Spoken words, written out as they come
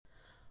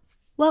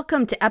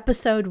Welcome to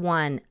episode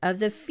 1 of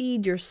the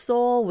Feed Your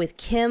Soul with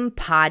Kim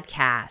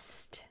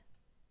podcast.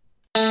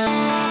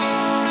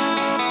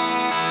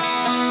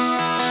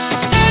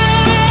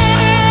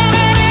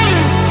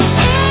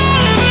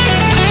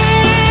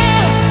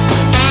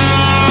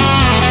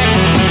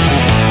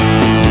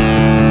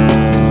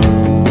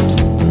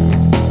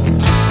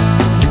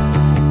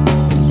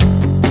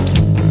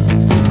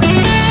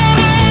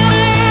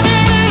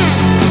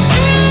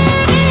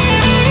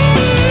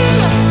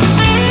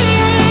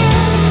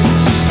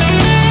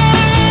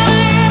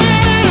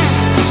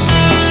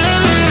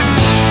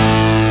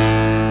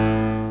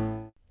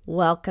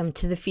 Welcome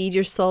to the Feed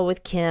Your Soul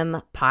with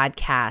Kim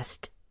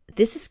podcast.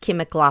 This is Kim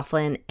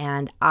McLaughlin,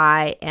 and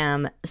I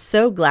am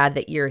so glad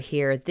that you're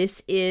here.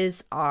 This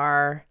is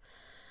our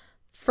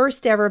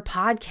first ever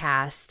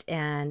podcast,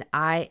 and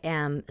I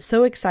am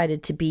so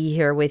excited to be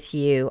here with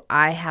you.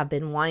 I have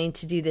been wanting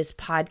to do this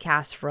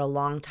podcast for a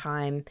long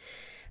time,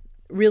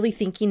 really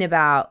thinking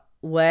about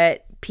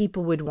what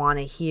people would want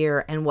to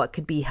hear and what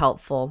could be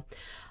helpful.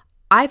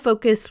 I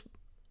focus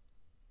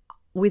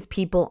with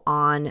people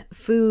on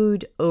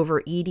food,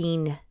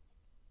 overeating,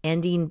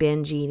 ending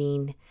binge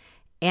eating,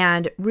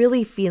 and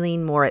really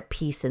feeling more at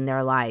peace in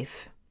their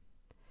life.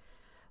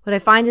 What I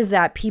find is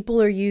that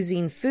people are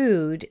using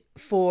food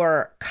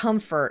for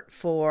comfort,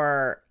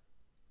 for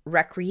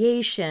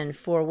recreation,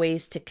 for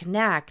ways to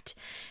connect.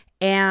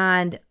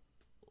 And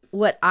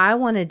what I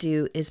want to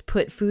do is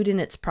put food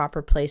in its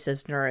proper place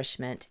as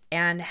nourishment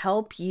and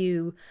help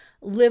you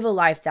live a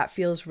life that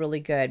feels really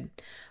good.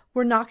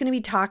 We're not going to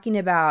be talking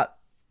about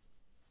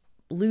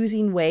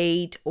losing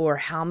weight or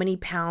how many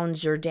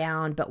pounds you're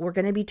down, but we're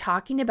going to be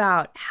talking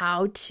about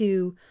how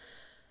to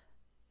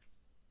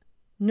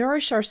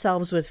nourish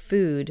ourselves with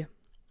food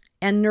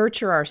and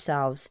nurture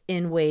ourselves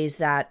in ways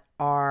that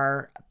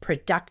are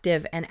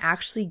productive and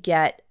actually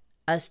get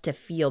us to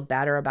feel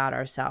better about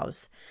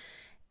ourselves.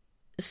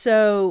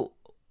 So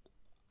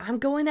I'm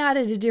going at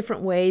it a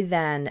different way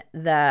than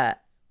the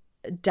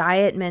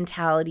diet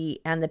mentality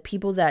and the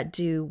people that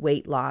do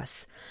weight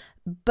loss.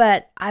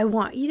 But I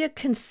want you to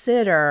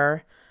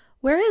consider,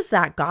 where has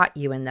that got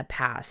you in the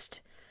past?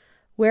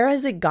 Where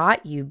has it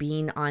got you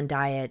being on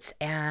diets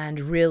and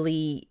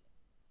really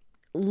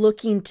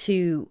looking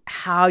to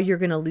how you're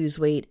going to lose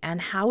weight, and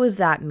how has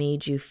that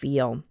made you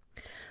feel?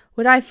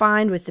 What I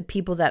find with the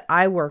people that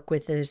I work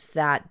with is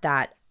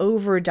that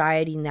over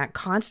dieting, that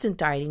constant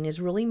dieting has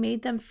really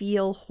made them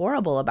feel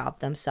horrible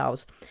about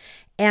themselves.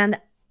 And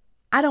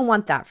I don't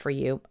want that for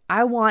you.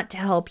 I want to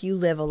help you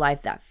live a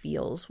life that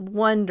feels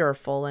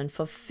wonderful and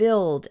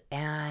fulfilled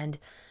and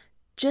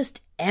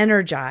just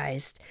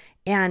energized.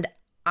 And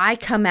I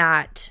come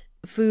at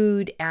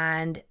food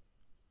and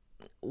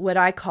what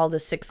I call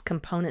the 6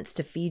 components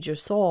to feed your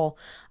soul.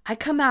 I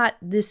come at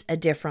this a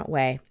different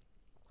way.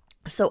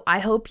 So I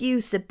hope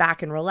you sit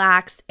back and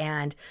relax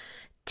and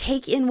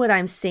take in what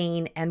I'm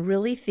saying and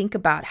really think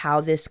about how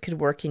this could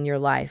work in your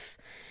life.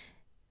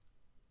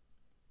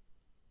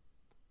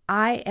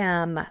 I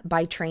am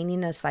by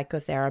training a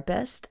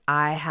psychotherapist.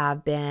 I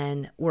have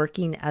been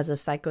working as a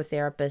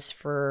psychotherapist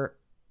for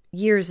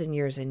years and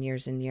years and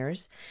years and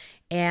years.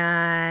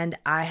 And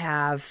I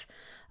have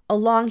a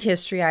long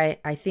history. I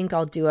think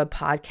I'll do a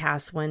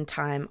podcast one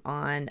time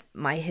on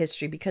my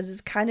history because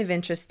it's kind of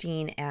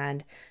interesting,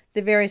 and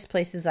the various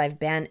places I've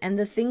been and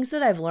the things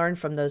that I've learned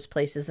from those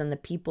places and the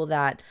people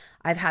that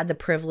I've had the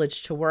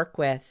privilege to work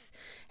with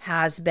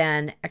has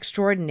been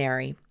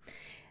extraordinary.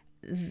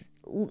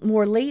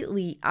 More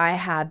lately, I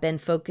have been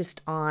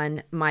focused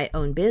on my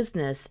own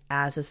business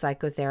as a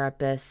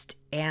psychotherapist,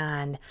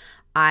 and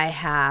I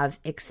have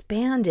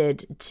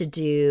expanded to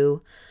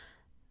do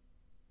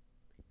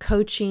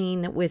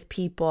coaching with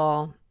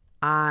people.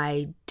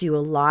 I do a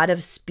lot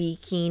of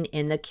speaking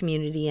in the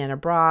community and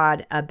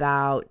abroad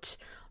about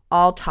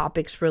all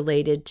topics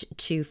related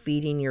to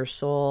feeding your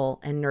soul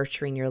and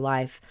nurturing your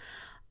life.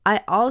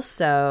 I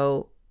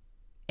also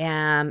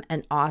am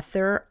an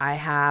author. I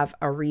have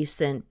a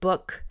recent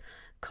book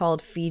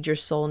called Feed Your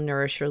Soul,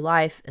 Nourish Your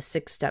Life, a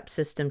 6-step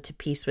system to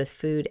peace with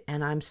food.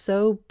 And I'm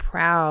so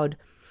proud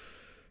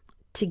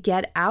to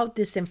get out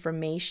this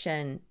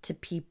information to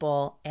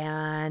people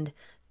and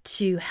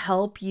to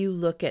help you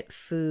look at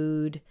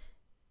food,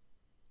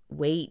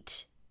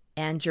 weight,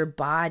 and your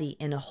body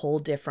in a whole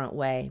different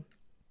way.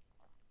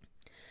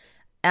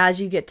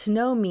 As you get to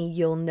know me,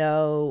 you'll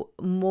know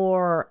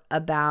more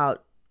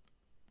about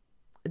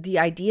the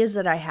ideas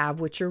that I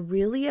have, which are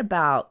really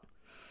about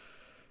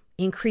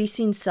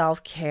increasing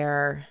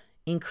self-care,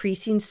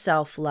 increasing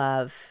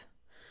self-love,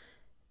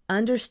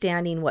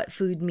 understanding what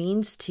food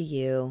means to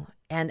you,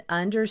 and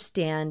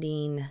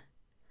understanding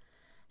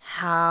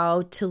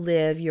how to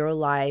live your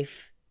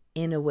life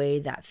in a way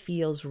that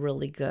feels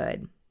really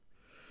good.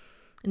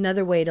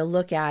 Another way to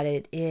look at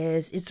it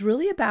is it's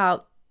really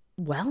about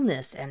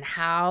wellness and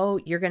how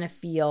you're going to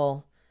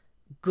feel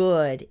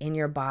good in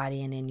your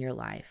body and in your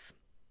life.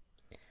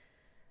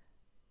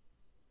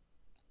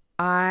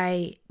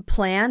 I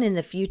plan in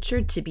the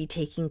future to be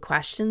taking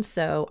questions,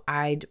 so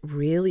I'd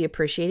really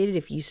appreciate it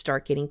if you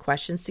start getting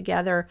questions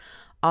together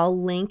I'll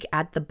link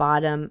at the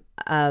bottom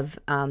of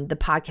the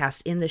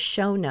podcast in the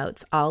show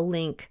notes. I'll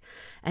link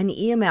an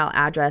email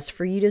address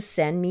for you to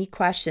send me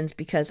questions,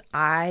 because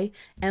I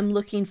am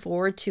looking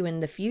forward to in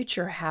the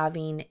future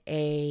having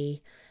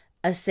a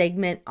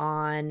segment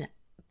on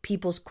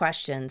people's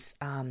questions.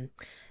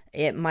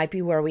 It might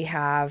be where we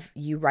have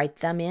you write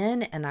them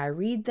in and I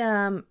read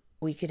them.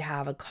 We could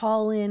have a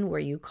call in where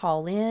you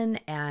call in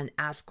and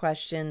ask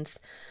questions.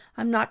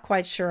 I'm not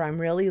quite sure.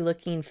 I'm really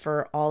looking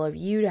for all of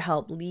you to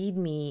help lead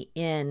me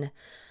in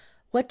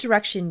what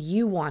direction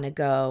you want to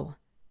go.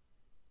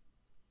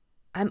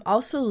 I'm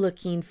also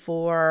looking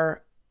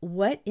for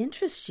what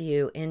interests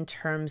you in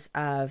terms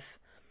of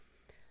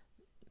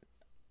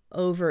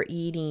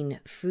overeating,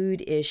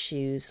 food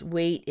issues,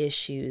 weight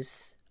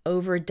issues,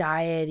 over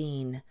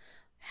dieting.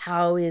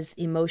 How is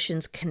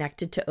emotions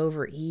connected to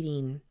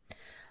overeating?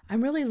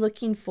 I'm really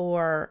looking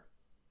for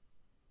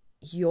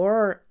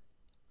your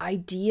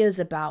ideas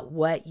about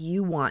what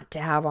you want to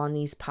have on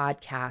these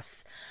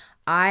podcasts.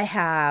 I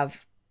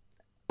have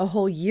a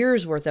whole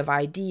year's worth of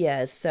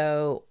ideas,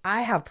 so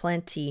I have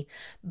plenty,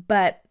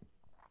 but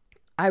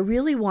I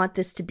really want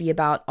this to be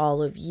about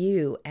all of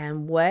you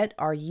and what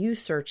are you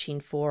searching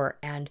for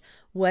and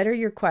what are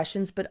your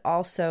questions, but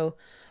also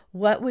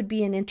what would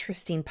be an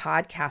interesting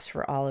podcast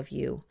for all of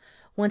you.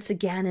 Once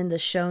again, in the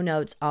show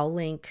notes, I'll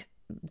link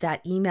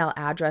that email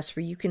address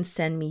where you can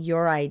send me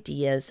your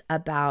ideas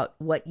about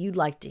what you'd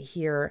like to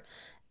hear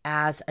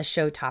as a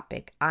show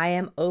topic. I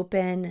am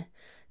open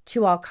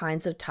to all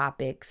kinds of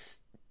topics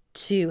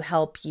to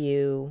help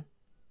you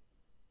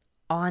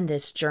on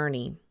this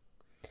journey.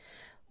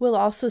 We'll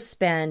also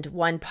spend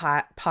one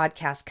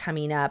podcast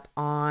coming up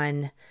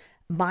on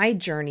my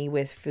journey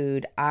with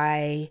food.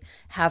 I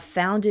have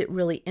found it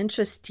really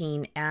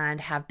interesting and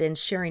have been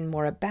sharing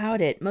more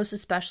about it, most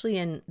especially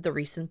in the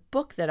recent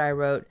book that I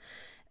wrote.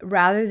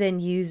 Rather than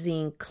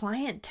using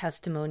client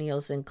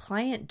testimonials and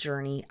client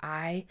journey,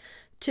 I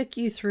took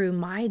you through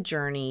my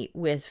journey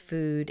with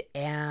food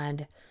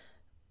and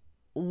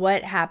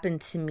what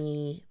happened to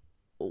me,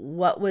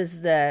 what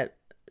was the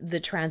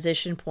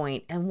transition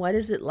point, and what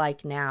is it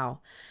like now.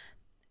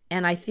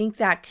 And I think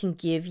that can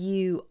give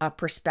you a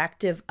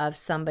perspective of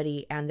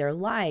somebody and their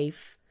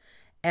life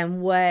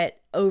and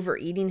what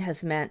overeating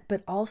has meant,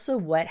 but also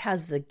what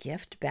has the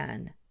gift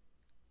been?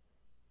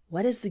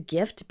 What has the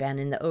gift been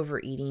in the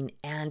overeating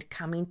and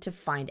coming to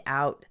find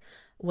out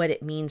what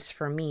it means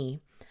for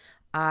me?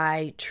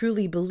 I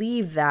truly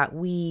believe that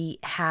we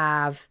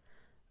have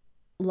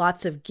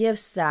lots of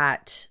gifts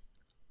that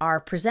are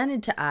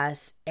presented to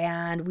us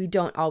and we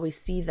don't always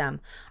see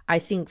them. I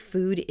think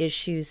food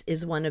issues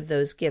is one of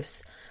those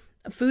gifts.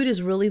 Food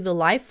is really the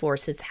life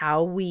force. It's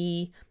how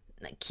we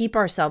keep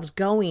ourselves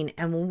going.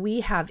 And when we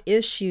have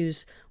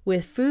issues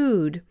with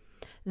food,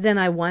 then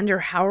I wonder,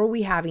 how are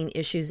we having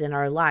issues in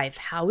our life?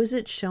 How is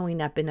it showing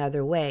up in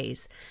other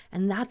ways?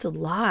 And that's a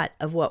lot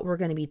of what we're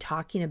going to be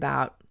talking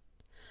about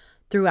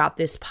throughout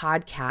this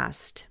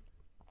podcast.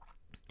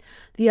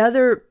 The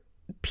other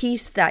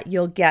piece that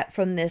you'll get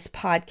from this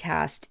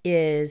podcast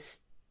is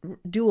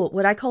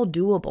what I call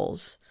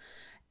doables.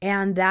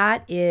 And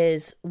that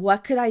is,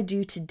 what could I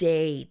do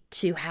today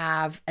to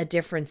have a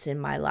difference in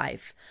my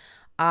life?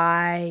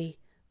 I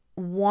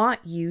want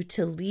you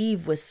to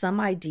leave with some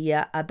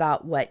idea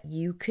about what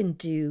you can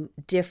do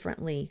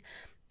differently.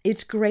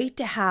 It's great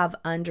to have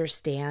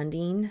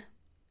understanding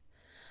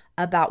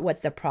about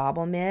what the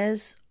problem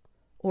is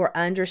or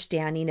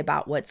understanding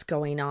about what's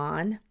going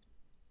on.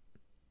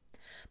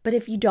 But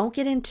if you don't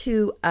get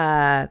into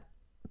a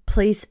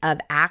place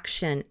of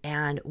action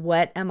and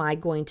what am I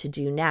going to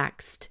do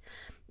next,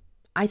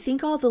 I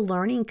think all the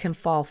learning can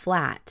fall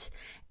flat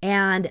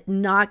and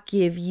not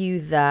give you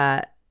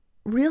the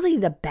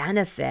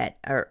benefit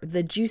or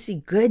the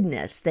juicy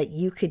goodness that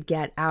you could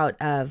get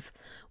out of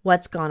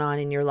what's gone on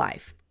in your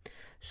life.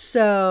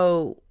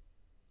 So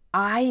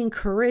I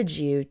encourage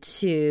you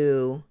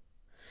to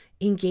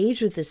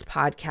engage with this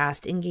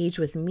podcast, engage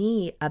with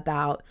me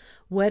about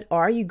what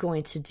are you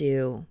going to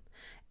do,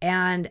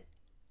 and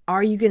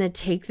are you going to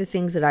take the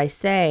things that I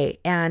say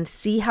and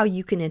see how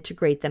you can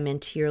integrate them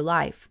into your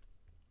life.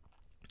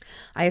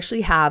 I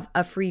actually have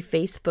a free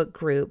Facebook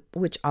group,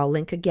 which I'll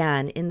link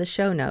again in the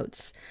show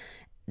notes,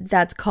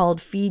 that's called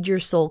Feed Your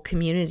Soul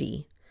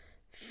Community.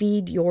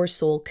 Feed Your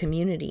Soul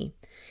Community.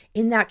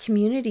 In that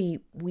community,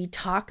 we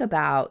talk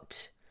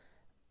about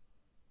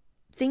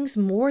things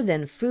more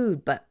than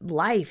food, but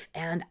life.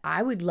 And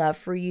I would love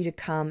for you to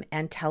come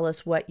and tell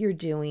us what you're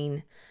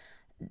doing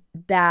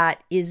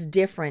that is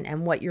different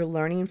and what you're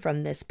learning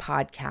from this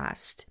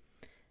podcast.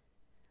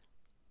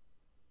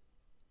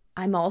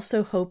 I'm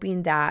also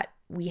hoping that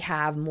we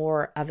have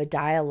more of a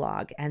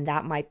dialogue, and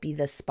that might be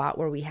the spot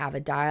where we have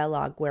a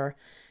dialogue where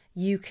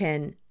you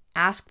can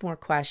ask more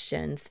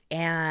questions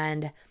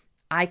and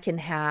I can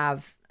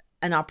have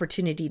an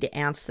opportunity to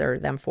answer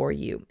them for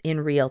you in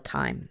real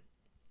time.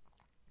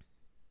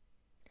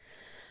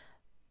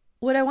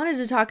 What I wanted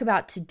to talk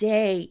about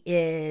today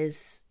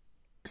is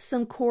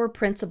some core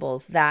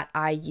principles that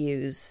I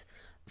use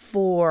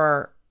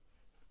for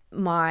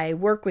my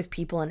work with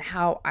people and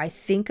how I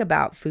think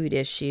about food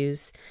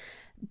issues,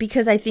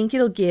 because I think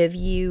it'll give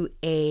you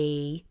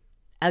a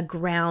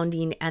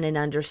grounding and an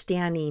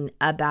understanding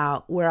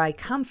about where I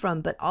come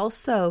from, but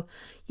also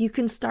you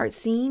can start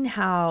seeing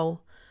how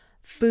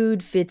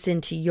food fits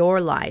into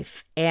your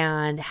life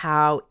and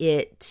how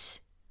it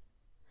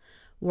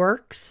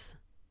works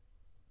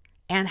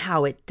and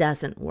how it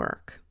doesn't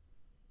work.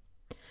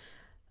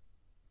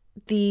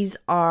 These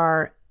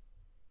are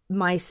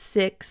my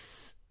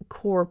 6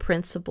 core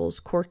principles,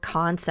 core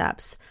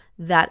concepts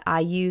that I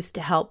use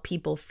to help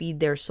people feed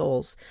their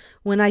souls.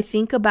 When I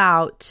think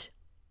about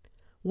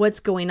what's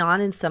going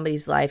on in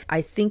somebody's life,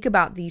 I think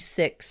about these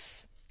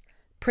 6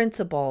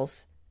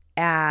 principles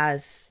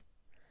as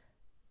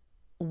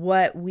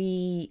what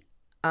we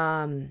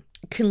can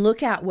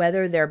look at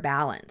whether they're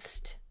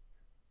balanced.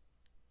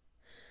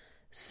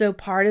 So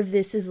part of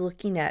this is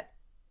looking at,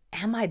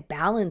 am I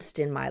balanced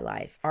in my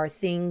life? Are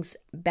things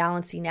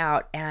balancing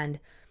out? And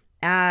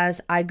as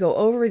I go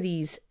over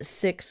these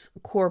 6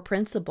 core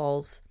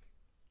principles,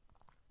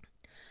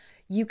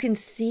 you can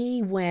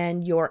see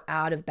when you're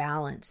out of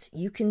balance.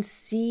 You can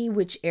see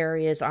which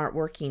areas aren't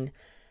working.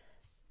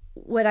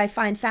 What I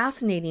find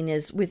fascinating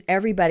is with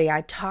everybody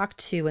I talk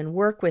to and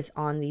work with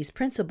on these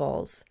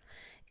principles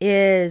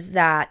is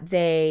that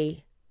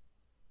they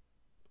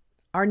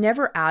are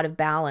never out of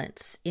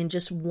balance in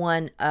just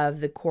one of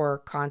the core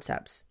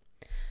concepts.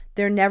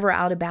 They're never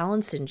out of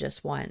balance in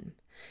just one.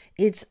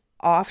 It's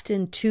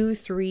often 2,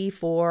 3,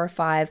 4,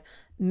 5.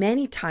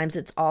 Many times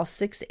it's all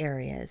 6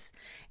 areas.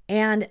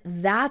 And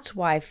that's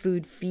why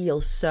food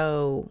feels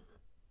so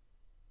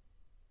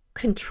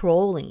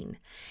controlling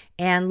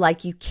and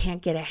like you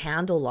can't get a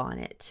handle on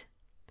it.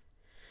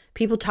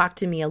 People talk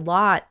to me a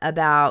lot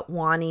about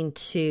wanting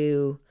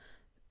to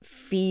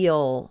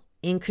feel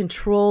in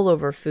control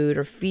over food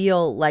or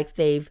feel like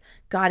they've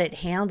got it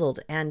handled.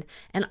 And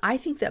I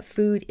think that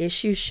food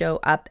issues show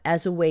up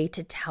as a way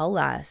to tell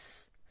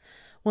us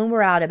when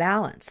we're out of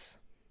balance.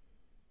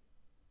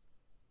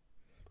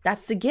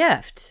 That's the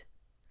gift.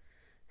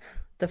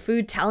 The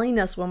food telling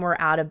us when we're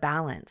out of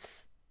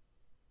balance.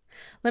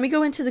 Let me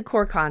go into the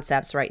core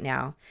concepts right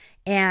now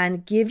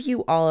and give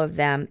you all of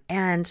them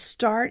and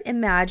start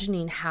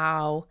imagining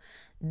how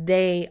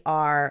they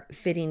are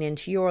fitting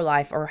into your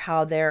life or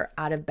how they're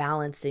out of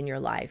balance in your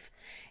life.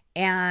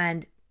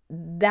 And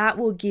that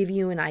will give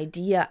you an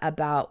idea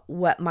about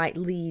what might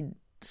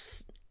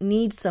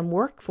need some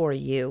work for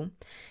you.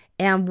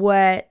 And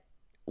what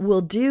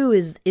we'll do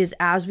is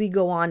as we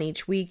go on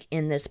each week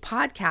in this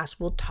podcast,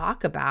 we'll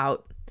talk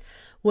about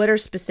what are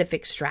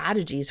specific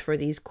strategies for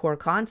these core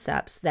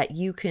concepts that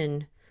you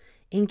can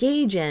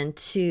engage in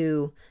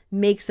to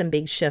make some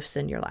big shifts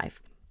in your life.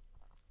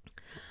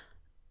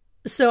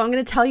 So I'm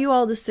going to tell you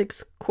all the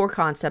 6 core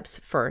concepts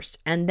first,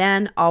 and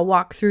then I'll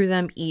walk through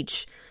them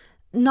each,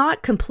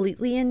 not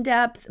completely in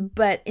depth,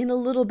 but in a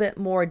little bit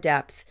more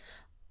depth.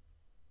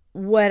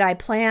 What I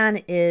plan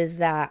is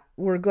that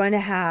we're going to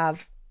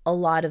have a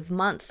lot of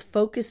months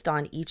focused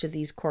on each of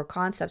these core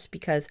concepts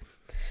because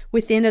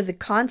within of the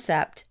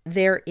concept,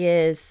 there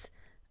is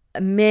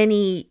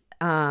many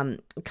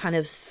kind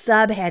of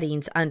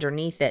subheadings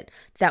underneath it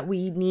that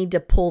we need to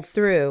pull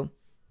through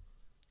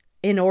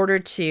in order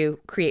to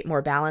create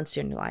more balance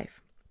in your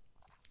life.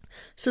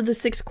 So the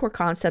 6 core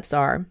concepts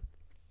are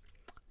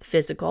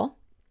physical,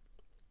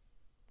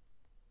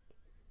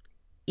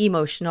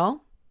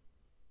 emotional,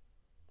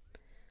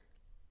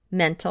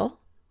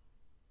 mental,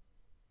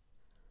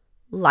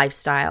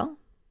 lifestyle,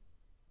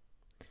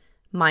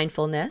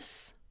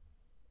 mindfulness,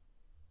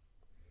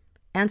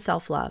 and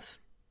self-love.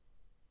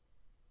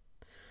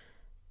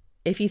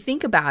 If you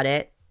think about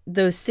it,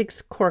 those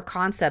 6 core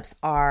concepts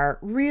are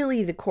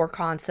really the core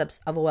concepts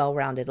of a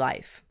well-rounded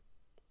life,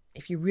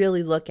 if you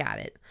really look at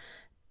it.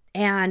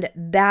 And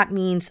that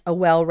means a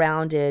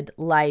well-rounded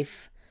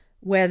life,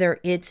 whether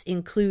it's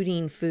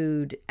including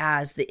food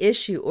as the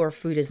issue or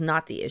food is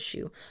not the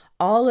issue.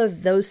 All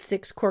of those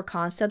 6 core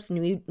concepts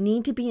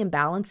need to be in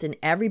balance in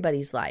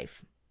everybody's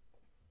life.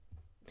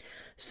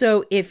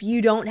 So if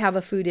you don't have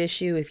a food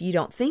issue, if you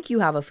don't think you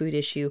have a food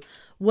issue,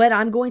 what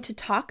I'm going to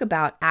talk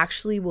about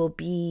actually will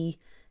be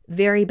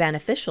very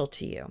beneficial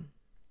to you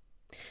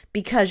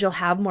because you'll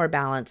have more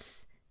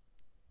balance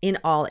in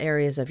all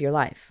areas of your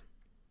life.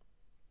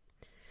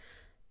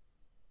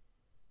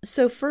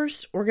 So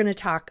first, we're going to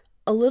talk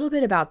a little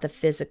bit about the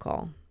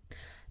physical.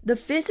 The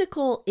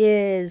physical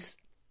is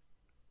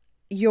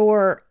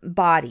your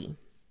body,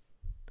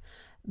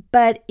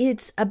 but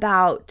it's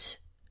about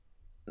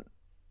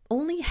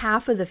only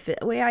half of the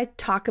way I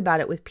talk about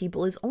it with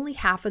people is only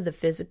half of the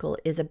physical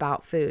is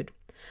about food.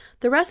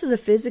 The rest of the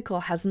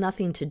physical has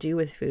nothing to do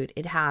with food.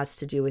 It has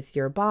to do with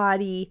your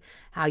body,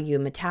 how you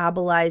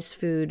metabolize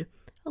food,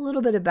 a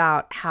little bit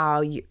about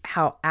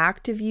how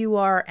active you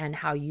are and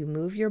how you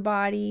move your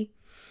body.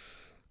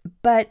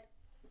 But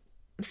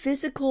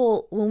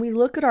physical, when we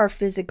look at our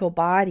physical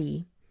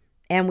body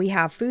and we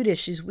have food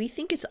issues, we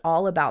think it's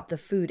all about the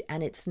food,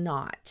 and it's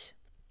not.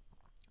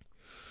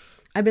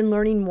 I've been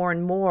learning more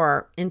and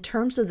more in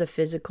terms of the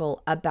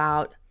physical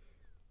about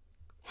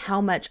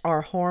how much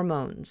our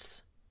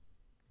hormones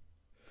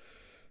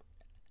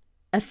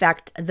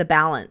affect the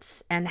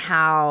balance, and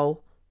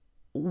how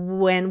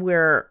when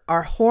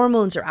our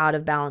hormones are out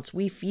of balance,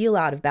 we feel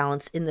out of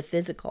balance in the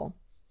physical.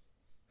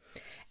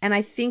 And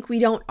I think we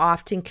don't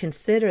often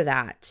consider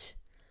that,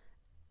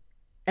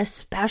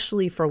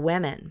 especially for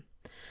women.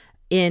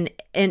 In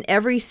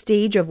every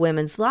stage of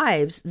women's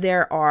lives,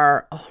 there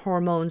are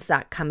hormones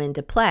that come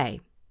into play.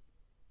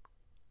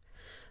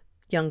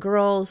 Young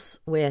girls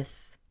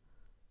with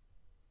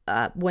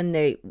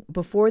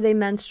before they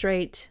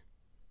menstruate,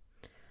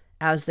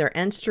 as they're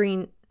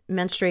entering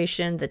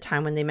menstruation, the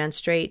time when they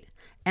menstruate,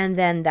 and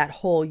then that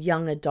whole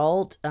young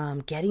adult,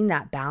 getting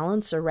that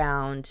balance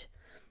around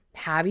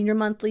having your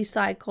monthly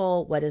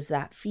cycle. What does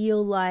that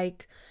feel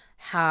like?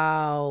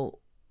 How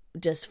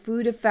does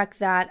food affect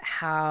that?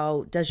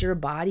 How does your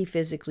body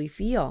physically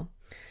feel?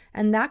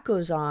 And that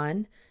goes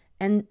on.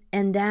 And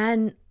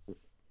then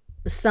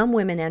some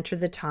women enter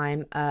the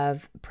time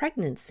of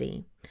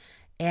pregnancy,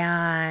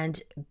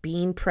 and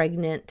being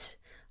pregnant,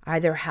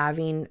 either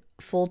having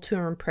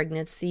full-term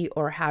pregnancy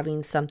or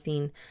having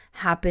something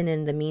happen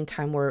in the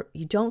meantime where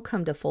you don't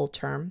come to full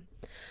term.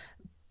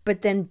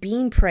 But then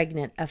being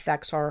pregnant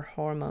affects our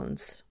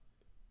hormones.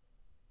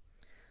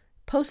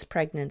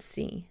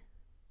 Post-pregnancy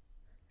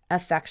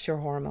affects your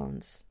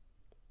hormones,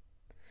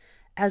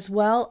 as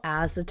well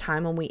as the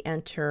time when we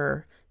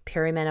enter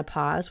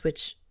perimenopause,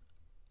 which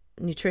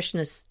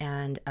nutritionists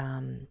and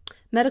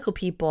medical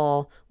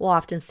people will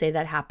often say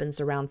that happens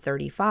around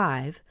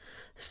 35.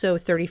 So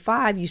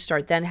 35, you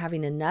start then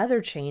having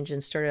another change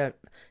and start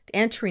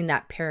entering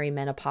that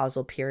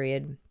perimenopausal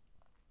period,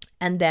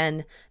 and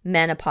then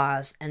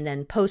menopause, and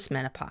then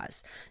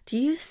postmenopause. Do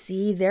you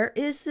see there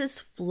is this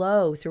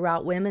flow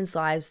throughout women's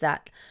lives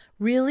that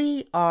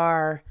really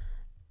are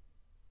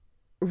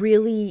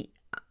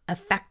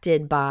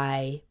affected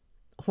by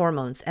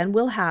hormones? And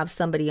we'll have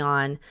somebody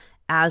on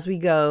as we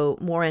go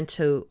more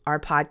into our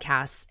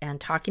podcasts and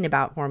talking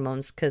about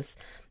hormones, because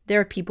there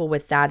are people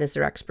with that as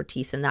their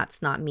expertise, and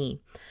that's not me.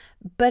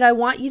 But I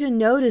want you to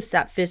notice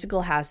that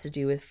physical has to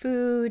do with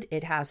food.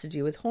 It has to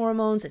do with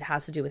hormones. It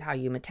has to do with how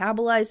you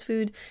metabolize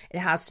food. It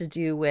has to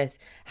do with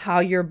how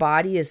your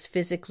body is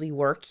physically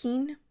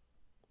working.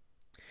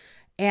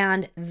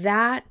 And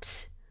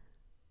that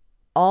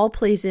all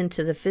plays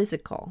into the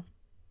physical.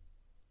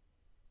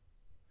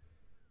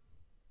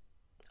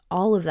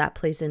 All of that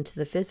plays into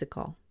the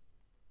physical.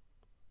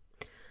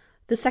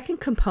 The second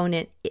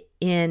component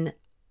in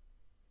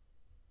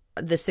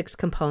the 6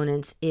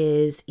 components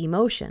is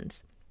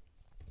emotions.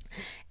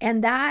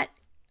 And that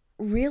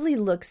really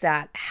looks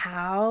at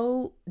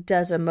how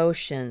does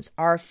emotions,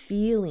 our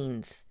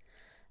feelings,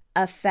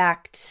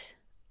 affect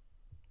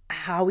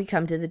how we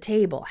come to the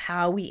table,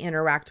 how we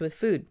interact with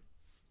food.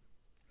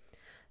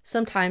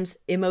 Sometimes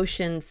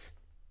emotions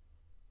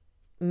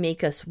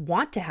make us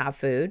want to have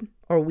food,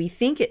 or we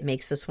think it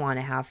makes us want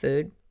to have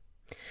food.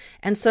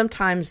 And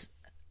sometimes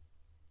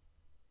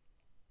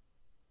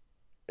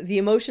the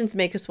emotions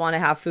make us want to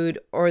have food,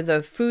 or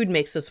the food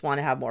makes us want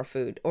to have more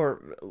food,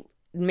 or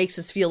makes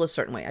us feel a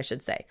certain way, I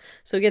should say.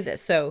 So get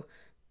this. So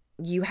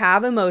you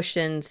have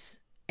emotions,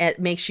 it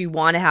makes you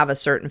want to have a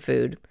certain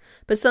food.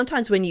 But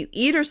sometimes when you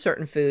eat a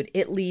certain food,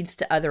 it leads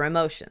to other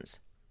emotions.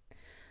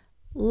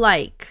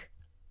 Like,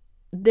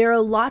 there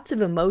are lots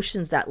of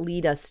emotions that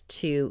lead us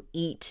to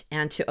eat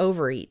and to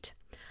overeat.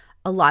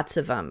 Lots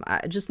of them.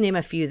 Just name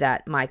a few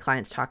that my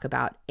clients talk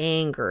about: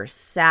 anger,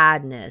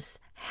 sadness,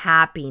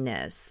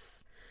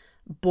 happiness,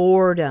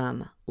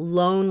 boredom,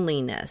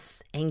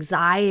 loneliness,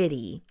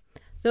 anxiety.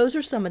 Those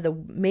are some of the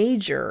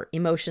major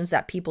emotions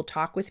that people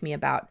talk with me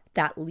about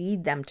that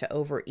lead them to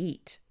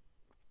overeat.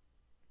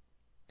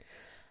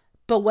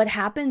 But what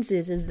happens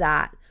is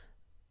that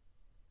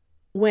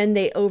when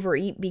they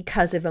overeat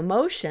because of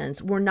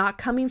emotions, we're not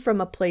coming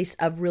from a place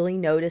of really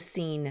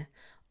noticing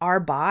our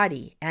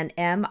body and,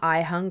 am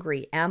I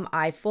hungry? Am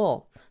I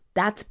full?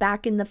 That's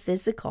back in the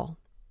physical.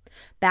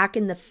 Back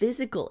in the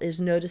physical is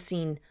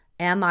noticing,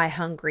 am I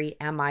hungry?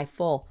 Am I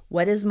full?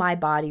 What does my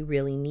body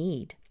really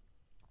need?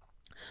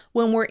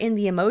 When we're in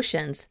the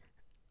emotions,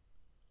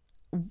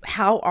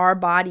 how our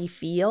body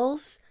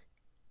feels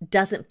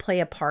doesn't play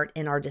a part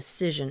in our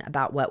decision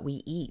about what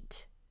we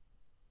eat.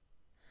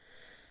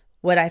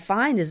 What I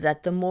find is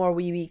that the more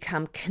we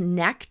become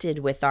connected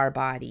with our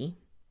body,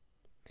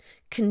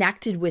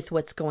 connected with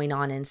what's going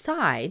on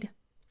inside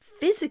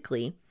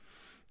physically,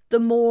 the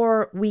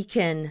more we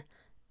can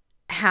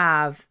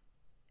have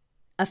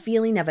a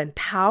feeling of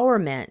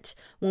empowerment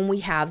when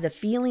we have the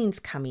feelings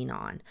coming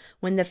on.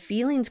 When the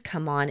feelings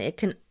come on, it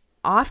can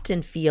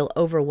often feel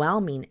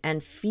overwhelming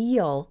and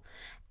feel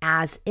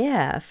as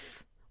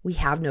if we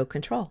have no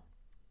control.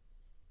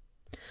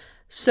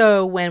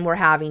 So when we're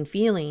having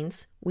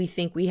feelings, we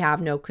think we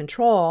have no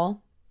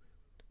control,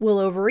 we'll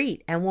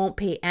overeat and won't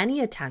pay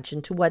any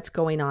attention to what's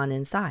going on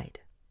inside.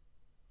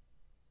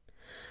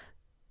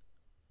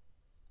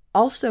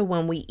 Also,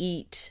 when we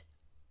eat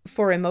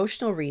for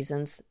emotional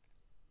reasons,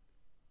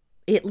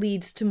 it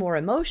leads to more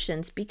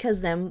emotions,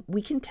 because then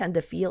we can tend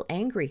to feel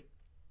angry.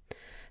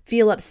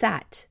 feel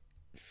upset,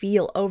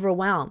 feel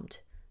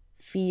overwhelmed,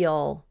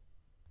 feel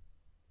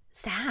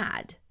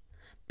sad,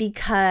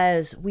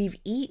 because we've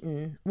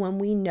eaten when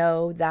we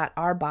know that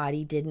our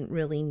body didn't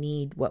really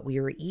need what we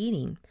were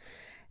eating.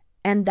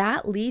 And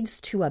that leads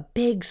to a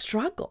big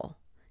struggle.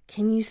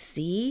 Can you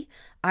see?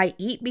 I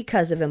eat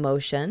because of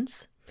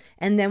emotions.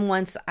 And then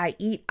once I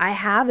eat, I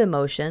have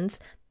emotions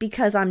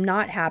because I'm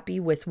not happy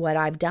with what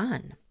I've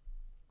done.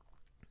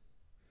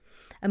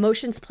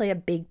 Emotions play a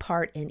big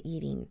part in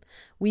eating.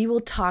 We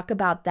will talk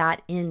about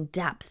that in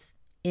depth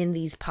in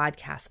these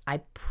podcasts.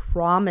 I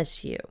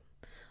promise you.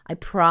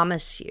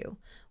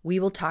 We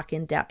will talk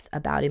in depth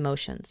about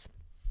emotions.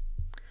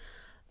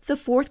 The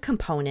third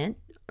component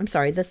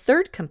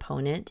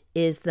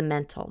is the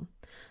mental,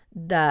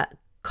 the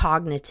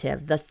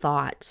cognitive, the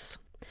thoughts.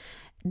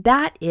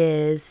 That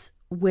is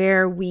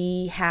where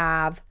we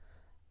have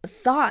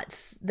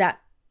thoughts that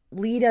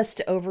lead us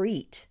to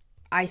overeat.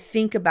 I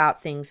think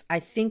about things. I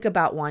think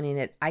about wanting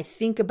it. I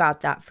think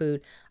about that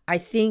food. I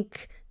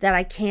think that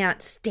I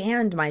can't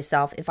stand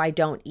myself if I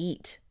don't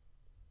eat.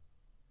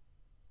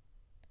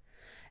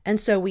 And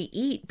so we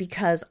eat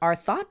because our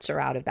thoughts are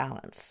out of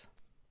balance.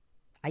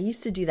 I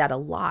used to do that a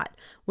lot,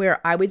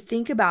 where I would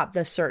think about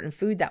the certain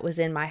food that was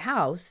in my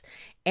house,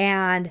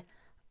 and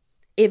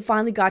it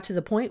finally got to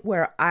the point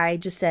where I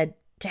just said,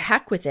 to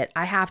heck with it.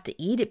 I have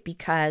to eat it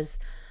because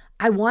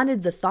I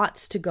wanted the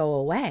thoughts to go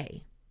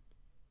away.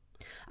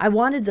 I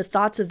wanted the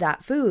thoughts of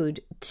that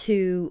food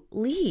to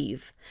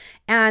leave.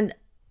 And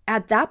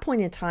at that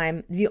point in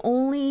time, the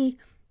only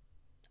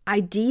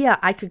idea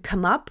I could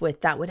come up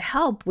with that would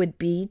help would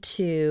be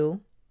to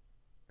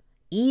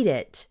eat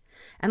it.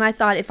 And I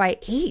thought if I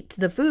ate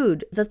the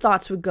food, the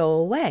thoughts would go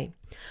away.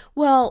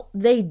 Well,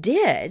 they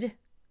did.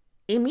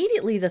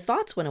 Immediately the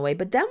thoughts went away.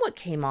 But then what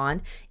came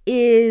on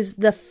is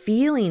the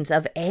feelings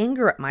of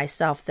anger at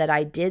myself that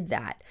I did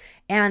that,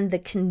 and the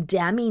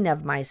condemning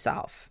of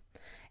myself,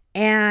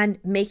 and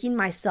making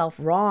myself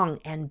wrong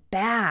and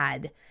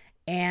bad,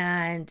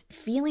 and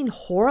feeling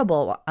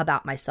horrible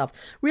about myself,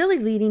 really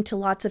leading to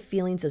lots of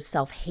feelings of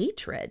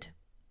self-hatred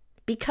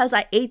because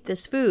I ate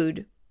this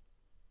food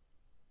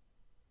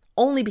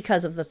only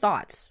because of the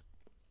thoughts.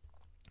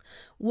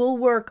 We'll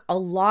work a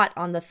lot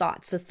on the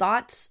thoughts. The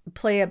thoughts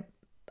play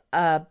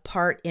a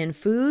part in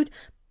food,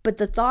 but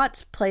the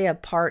thoughts play a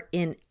part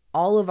in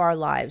all of our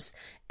lives.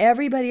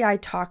 Everybody I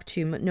talk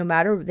to, no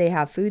matter they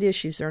have food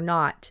issues or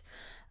not,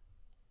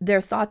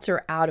 their thoughts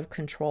are out of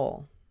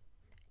control.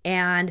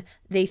 And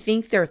they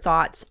think their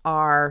thoughts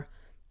are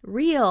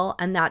real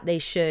and that they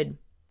should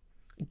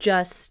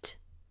just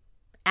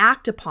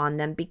act upon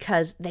them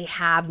because they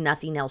have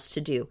nothing else to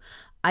do.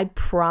 I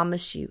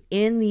promise you,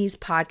 in these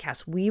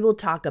podcasts, we will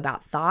talk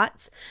about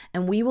thoughts,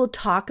 and we will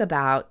talk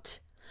about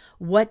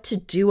what to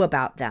do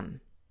about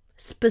them.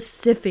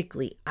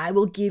 Specifically, I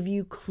will give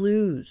you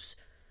clues,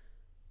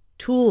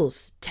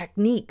 tools,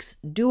 techniques,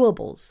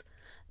 doables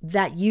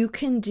that you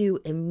can do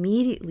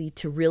immediately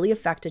to really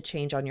affect a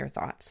change on your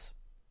thoughts.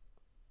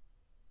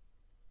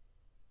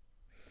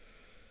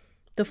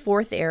 The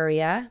fourth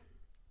area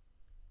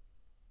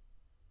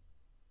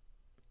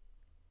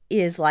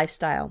is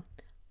lifestyle.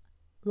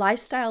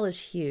 Lifestyle is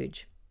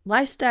huge.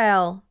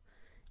 Lifestyle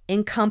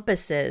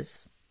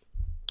encompasses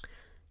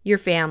your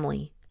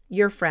family,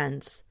 your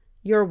friends,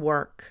 your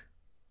work.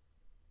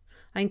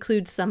 I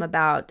include some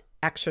about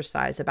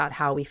exercise, about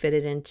how we fit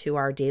it into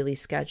our daily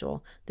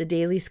schedule. The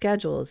daily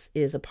schedule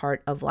is a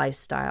part of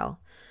lifestyle.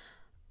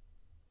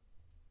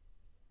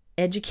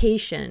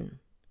 Education,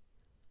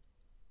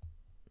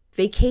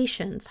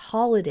 vacations,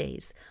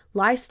 holidays.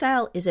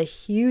 Lifestyle is a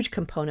huge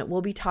component.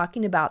 We'll be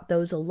talking about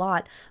those a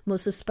lot,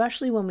 most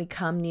especially when we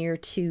come near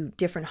to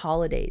different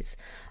holidays.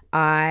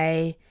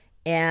 I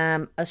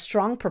am a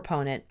strong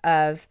proponent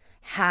of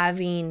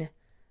having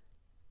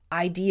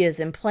ideas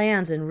and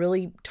plans and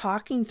really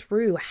talking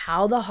through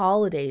how the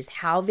holidays,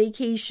 how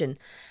vacation,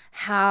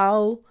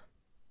 how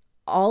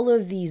all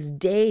of these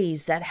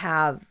days that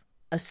have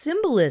a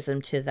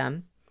symbolism to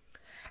them,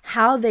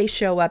 how they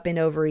show up in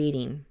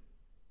overeating.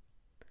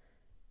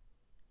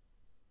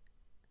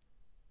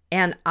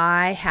 And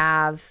I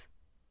have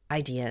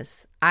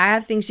ideas. I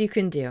have things you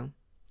can do.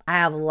 I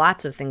have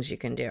lots of things you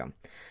can do.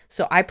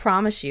 So I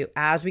promise you,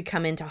 as we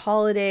come into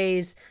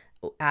holidays,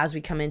 as we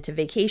come into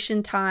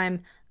vacation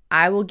time,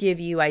 I will give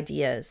you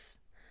ideas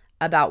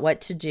about what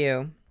to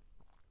do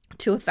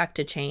to effect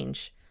a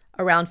change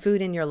around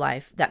food in your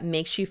life that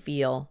makes you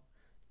feel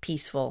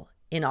peaceful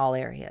in all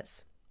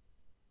areas.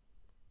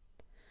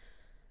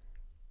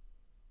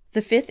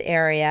 The fifth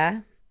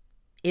area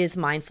is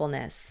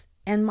mindfulness.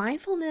 And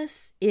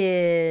mindfulness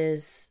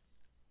is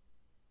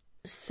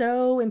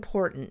so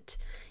important.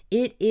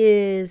 It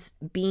is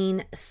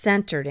being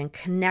centered and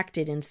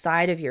connected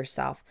inside of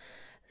yourself.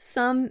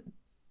 Some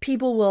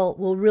people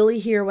will really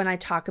hear when I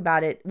talk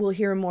about it, will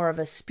hear more of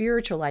a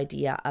spiritual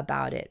idea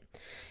about it.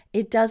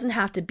 It doesn't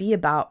have to be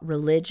about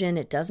religion.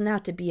 It doesn't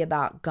have to be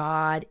about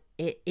God.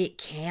 It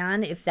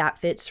can if that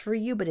fits for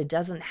you, but it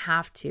doesn't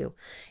have to.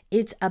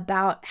 It's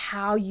about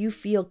how you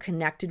feel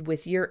connected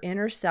with your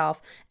inner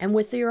self and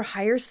with your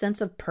higher sense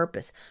of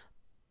purpose.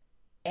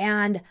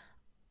 And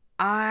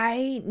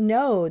I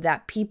know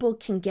that people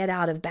can get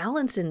out of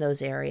balance in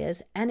those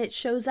areas, and it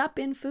shows up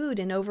in food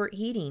and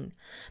overeating.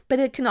 But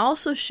it can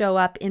also show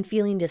up in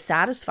feeling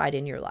dissatisfied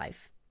in your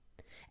life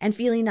and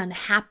feeling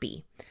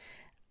unhappy.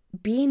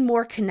 Being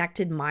more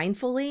connected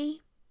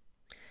mindfully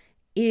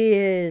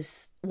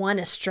is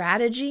a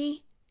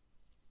strategy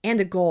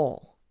and a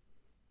goal.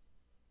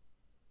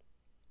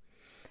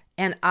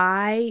 And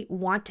I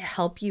want to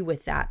help you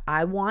with that.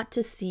 I want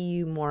to see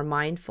you more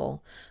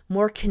mindful,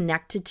 more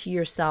connected to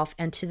yourself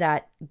and to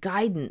that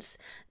guidance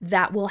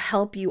that will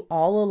help you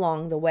all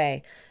along the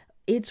way.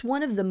 It's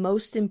one of the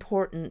most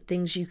important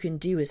things you can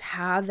do is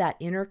have that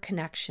inner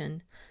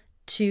connection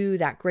to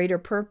that greater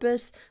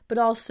purpose, but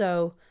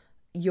also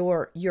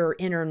your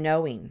inner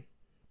knowing.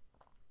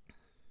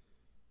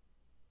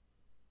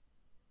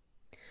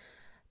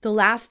 The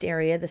last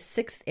area, the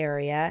sixth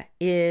area,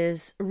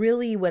 is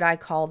really what I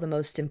call the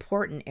most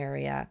important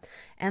area.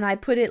 And I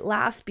put it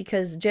last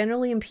because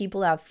generally when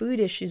people have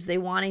food issues, they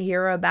want to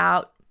hear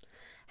about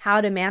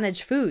how to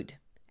manage food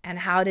and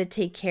how to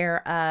take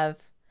care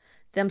of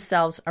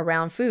themselves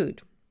around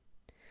food.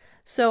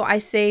 So I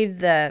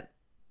saved the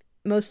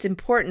most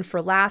important for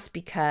last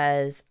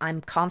because I'm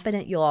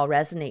confident you'll all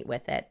resonate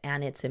with it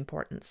and its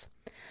importance.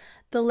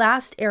 The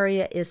last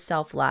area is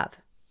self-love.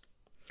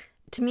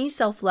 To me,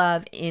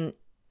 self-love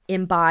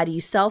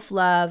embodies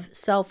self-love,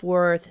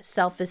 self-worth,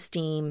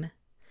 self-esteem.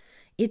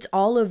 It's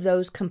all of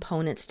those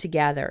components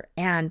together.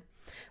 And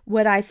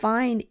what I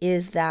find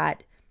is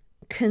that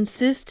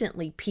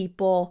consistently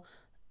people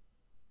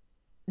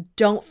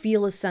don't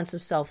feel a sense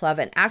of self-love.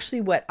 And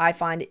actually what I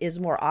find is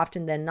more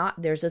often than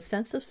not, there's a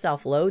sense of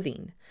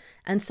self-loathing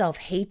and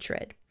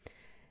self-hatred.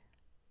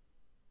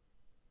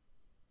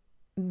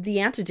 The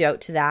antidote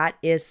to that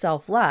is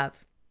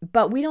self-love,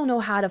 but we don't know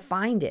how to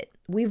find it.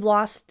 We've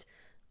lost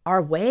our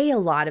way a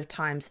lot of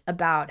times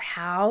about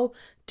how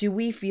do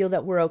we feel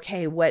that we're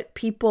okay. What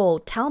people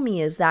tell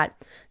me is that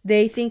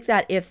they think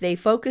that if they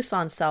focus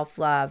on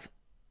self-love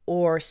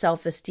or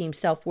self-esteem,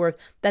 self-worth,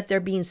 that they're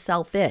being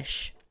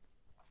selfish.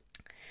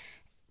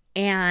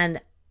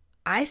 And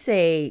I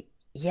say,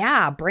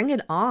 yeah, bring it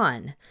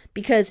on,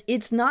 because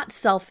it's not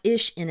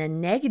selfish in a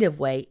negative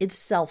way. It's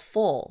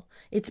self-full.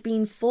 It's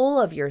being full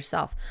of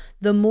yourself.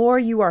 The more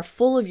you are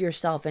full of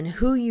yourself and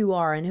who you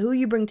are and who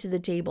you bring to the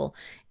table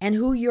and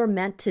who you're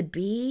meant to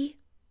be,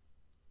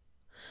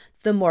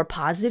 the more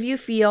positive you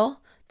feel,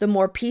 the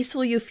more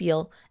peaceful you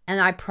feel. And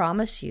I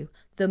promise you,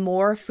 the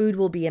more food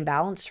will be in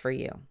balance for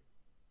you.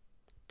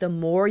 The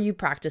more you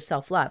practice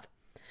self-love.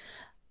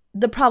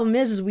 The problem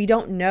is we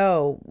don't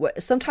know.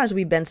 Sometimes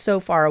we've been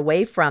so far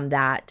away from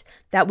that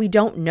we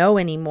don't know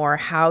anymore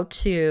how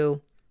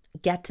to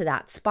get to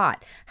that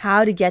spot,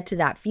 how to get to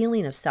that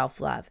feeling of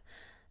self-love.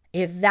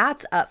 If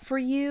that's up for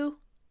you,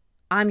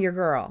 I'm your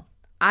girl.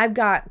 I've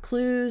got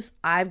clues.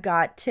 I've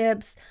got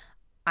tips.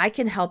 I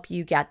can help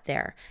you get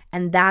there.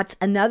 And that's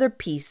another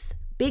piece,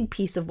 big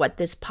piece of what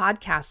this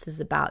podcast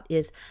is about,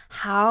 is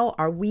how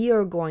are we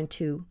all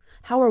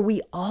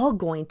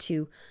going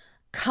to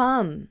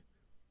come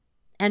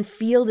and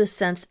feel this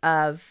sense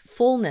of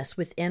fullness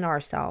within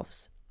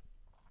ourselves.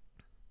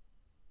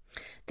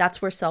 That's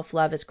where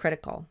self-love is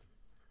critical.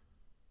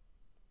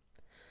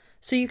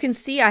 So you can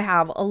see I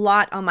have a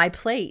lot on my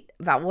plate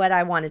about what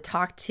I want to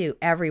talk to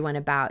everyone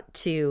about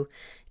to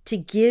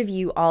give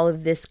you all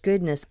of this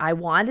goodness. I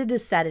wanted to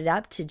set it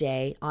up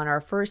today on our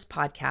first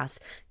podcast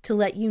to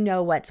let you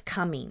know what's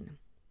coming.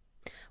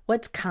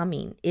 What's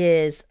coming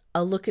is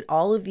a look at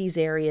all of these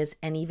areas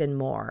and even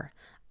more.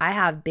 I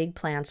have big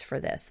plans for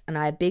this, and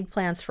I have big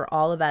plans for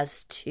all of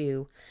us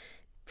to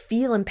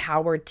feel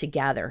empowered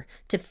together,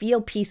 to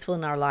feel peaceful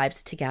in our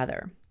lives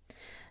together.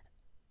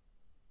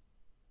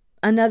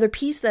 Another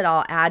piece that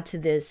I'll add to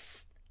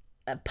this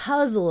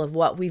puzzle of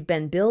what we've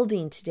been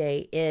building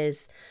today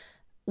is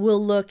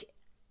we'll look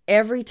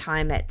every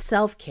time at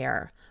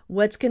self-care.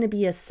 What's going to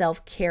be a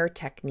self-care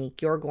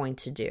technique you're going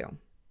to do?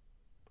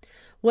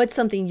 What's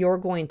something you're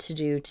going to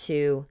do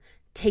to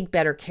take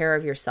better care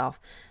of yourself?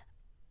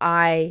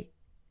 I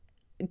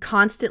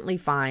constantly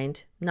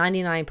find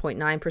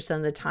 99.9%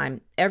 of the time,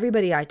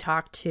 everybody I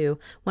talk to,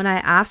 when I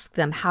ask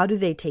them how do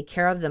they take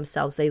care of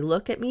themselves, they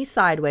look at me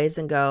sideways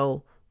and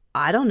go,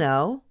 I don't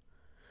know.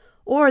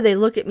 Or they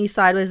look at me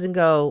sideways and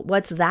go,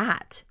 what's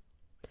that?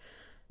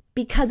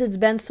 Because it's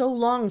been so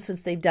long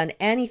since they've done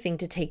anything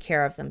to take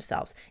care of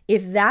themselves.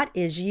 If that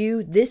is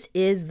you, this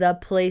is the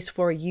place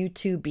for you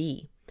to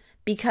be,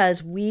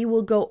 because we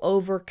will go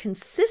over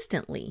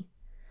consistently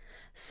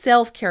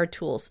self-care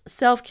tools,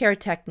 self-care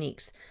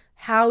techniques.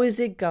 How is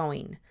it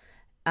going?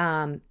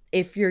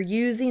 If you're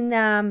using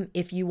them,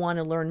 if you want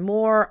to learn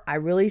more, I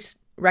really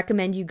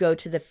recommend you go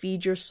to the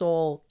Feed Your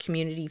Soul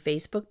community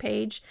Facebook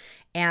page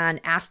and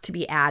ask to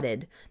be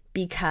added,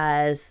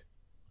 because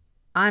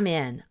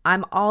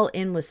I'm all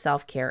in with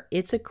self-care.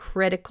 It's a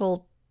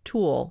critical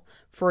tool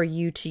for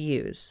you to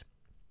use.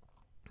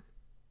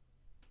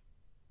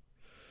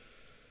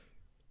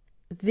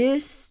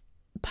 This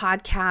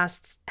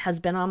podcast has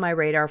been on my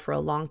radar for a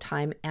long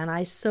time, and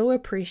I so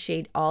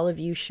appreciate all of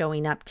you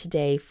showing up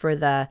today for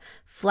the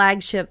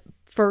flagship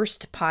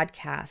first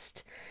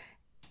podcast.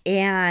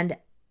 And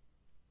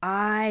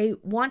I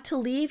want to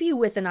leave you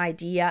with an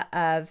idea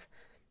of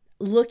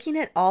looking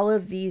at all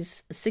of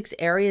these 6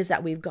 areas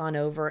that we've gone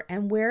over,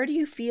 and where do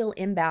you feel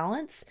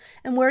imbalance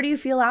and where do you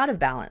feel out of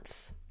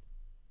balance?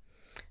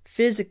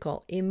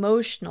 Physical,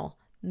 emotional,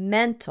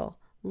 mental,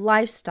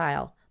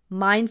 lifestyle,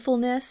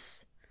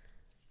 mindfulness,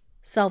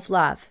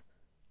 self-love.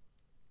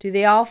 Do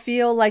they all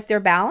feel like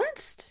they're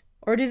balanced,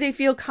 or do they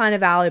feel kind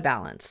of out of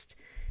balanced?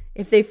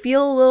 If they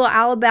feel a little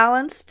out of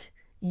balanced,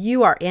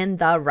 you are in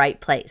the right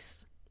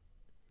place,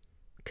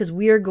 because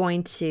we are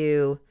going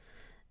to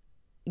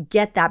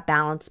get that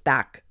balance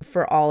back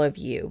for all of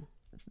you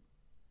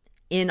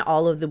in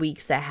all of the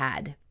weeks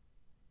ahead.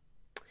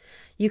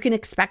 You can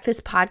expect this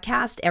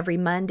podcast every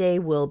Monday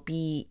will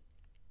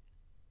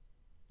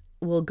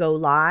go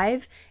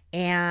live,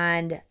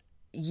 and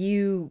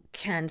you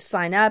can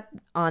sign up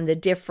on the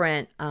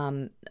different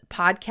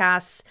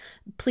podcasts.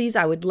 Please,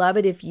 I would love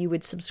it if you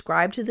would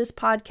subscribe to this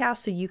podcast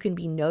so you can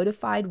be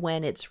notified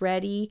when it's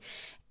ready.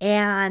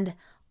 And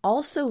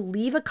also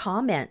leave a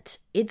comment.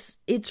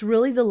 It's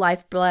really the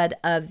lifeblood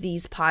of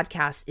these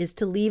podcasts is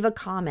to leave a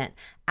comment,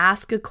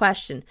 ask a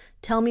question,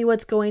 tell me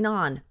what's going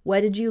on. What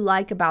did you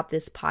like about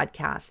this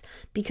podcast?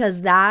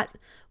 Because that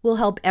will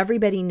help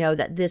everybody know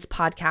that this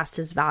podcast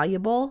is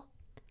valuable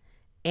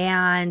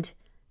and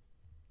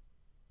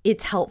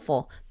it's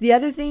helpful. The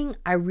other thing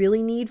I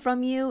really need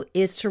from you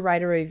is to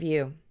write a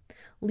review.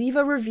 Leave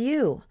a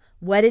review.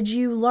 What did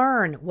you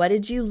learn? What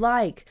did you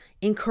like?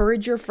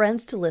 Encourage your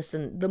friends to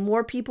listen. The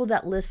more people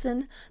that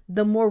listen,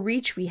 the more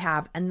reach we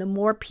have, and the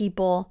more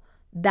people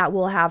that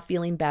will have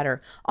feeling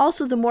better.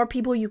 Also, the more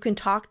people you can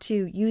talk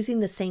to using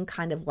the same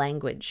kind of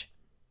language.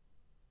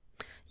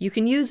 You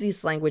can use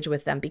this language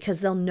with them because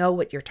they'll know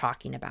what you're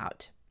talking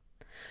about.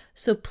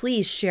 So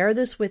please share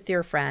this with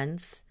your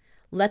friends.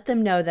 Let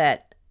them know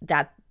that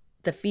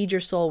the Feed Your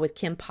Soul with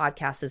Kim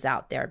podcast is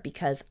out there,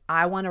 because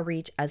I want to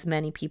reach as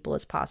many people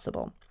as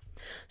possible.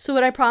 So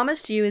what I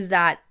promised you is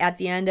that at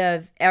the end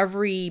of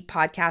every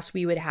podcast,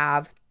 we would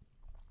have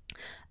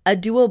a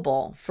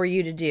doable for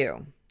you to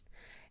do.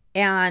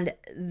 And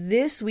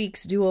this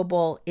week's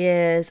doable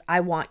is I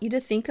want you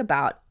to think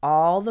about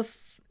all the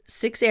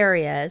 6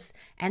 areas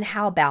and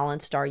how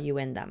balanced are you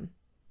in them.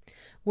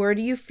 Where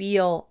do you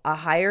feel a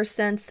higher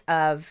sense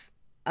of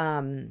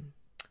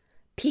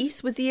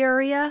peace with the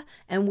area,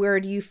 and where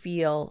do you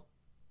feel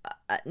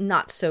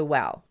not so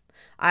well?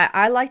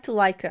 I like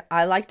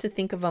to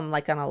think of them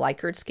like on a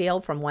Likert scale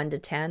from 1 to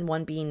 10,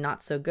 1 being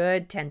not so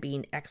good, 10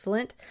 being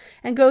excellent,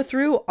 and go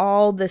through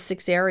all the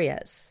 6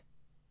 areas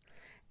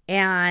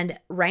and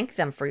rank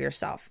them for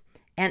yourself.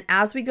 And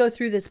as we go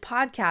through this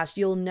podcast,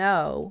 you'll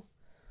know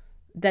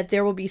that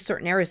there will be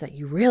certain areas that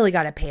you really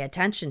got to pay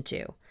attention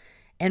to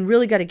and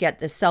really got to get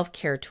the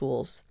self-care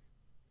tools,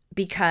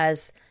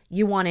 because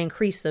you want to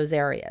increase those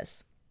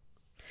areas.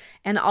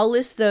 And I'll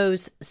list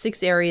those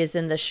 6 areas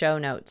in the show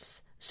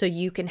notes, so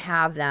you can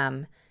have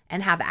them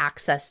and have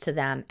access to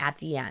them at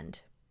the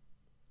end.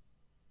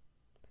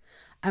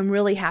 I'm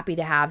really happy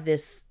to have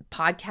this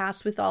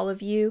podcast with all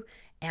of you,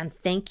 and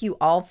thank you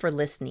all for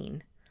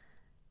listening.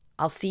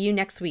 I'll see you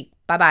next week.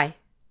 Bye-bye.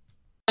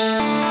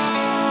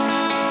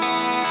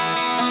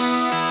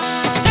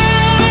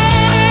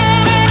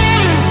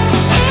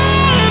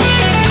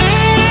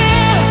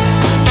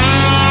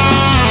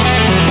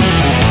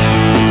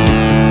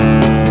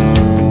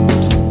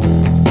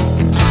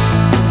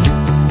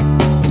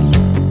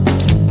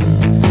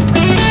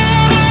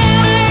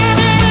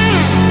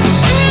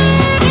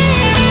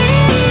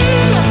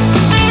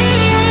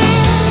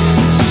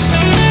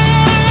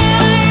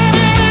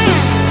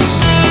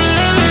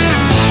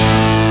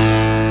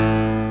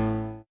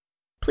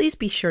 Please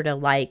be sure to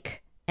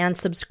like and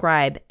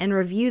subscribe and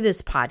review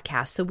this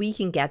podcast so we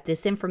can get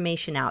this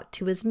information out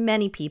to as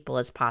many people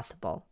as possible.